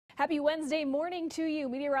Happy Wednesday morning to you.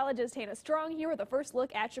 Meteorologist Hannah Strong here with a first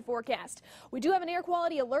look at your forecast. We do have an air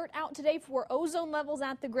quality alert out today for ozone levels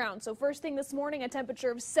at the ground. So first thing this morning, a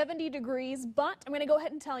temperature of 70 degrees. But I'm going to go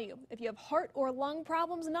ahead and tell you, if you have heart or lung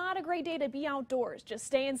problems, not a great day to be outdoors. Just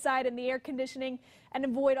stay inside in the air conditioning and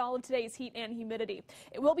avoid all of today's heat and humidity.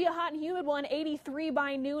 It will be a hot and humid one, 83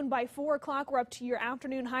 by noon. By 4 o'clock, we're up to your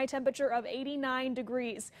afternoon high temperature of 89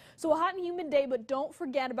 degrees. So a hot and humid day, but don't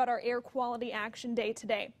forget about our air quality action day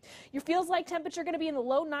today. Your feels like temperature going to be in the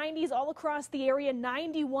low 90s all across the area,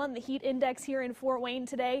 91 the heat index here in Fort Wayne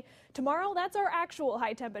today. Tomorrow, that's our actual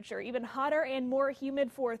high temperature, even hotter and more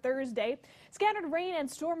humid for Thursday. Scattered rain and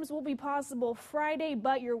storms will be possible Friday,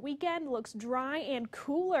 but your weekend looks dry and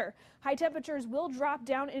cooler. High temperatures will drop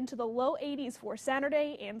down into the low 80s for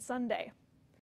Saturday and Sunday.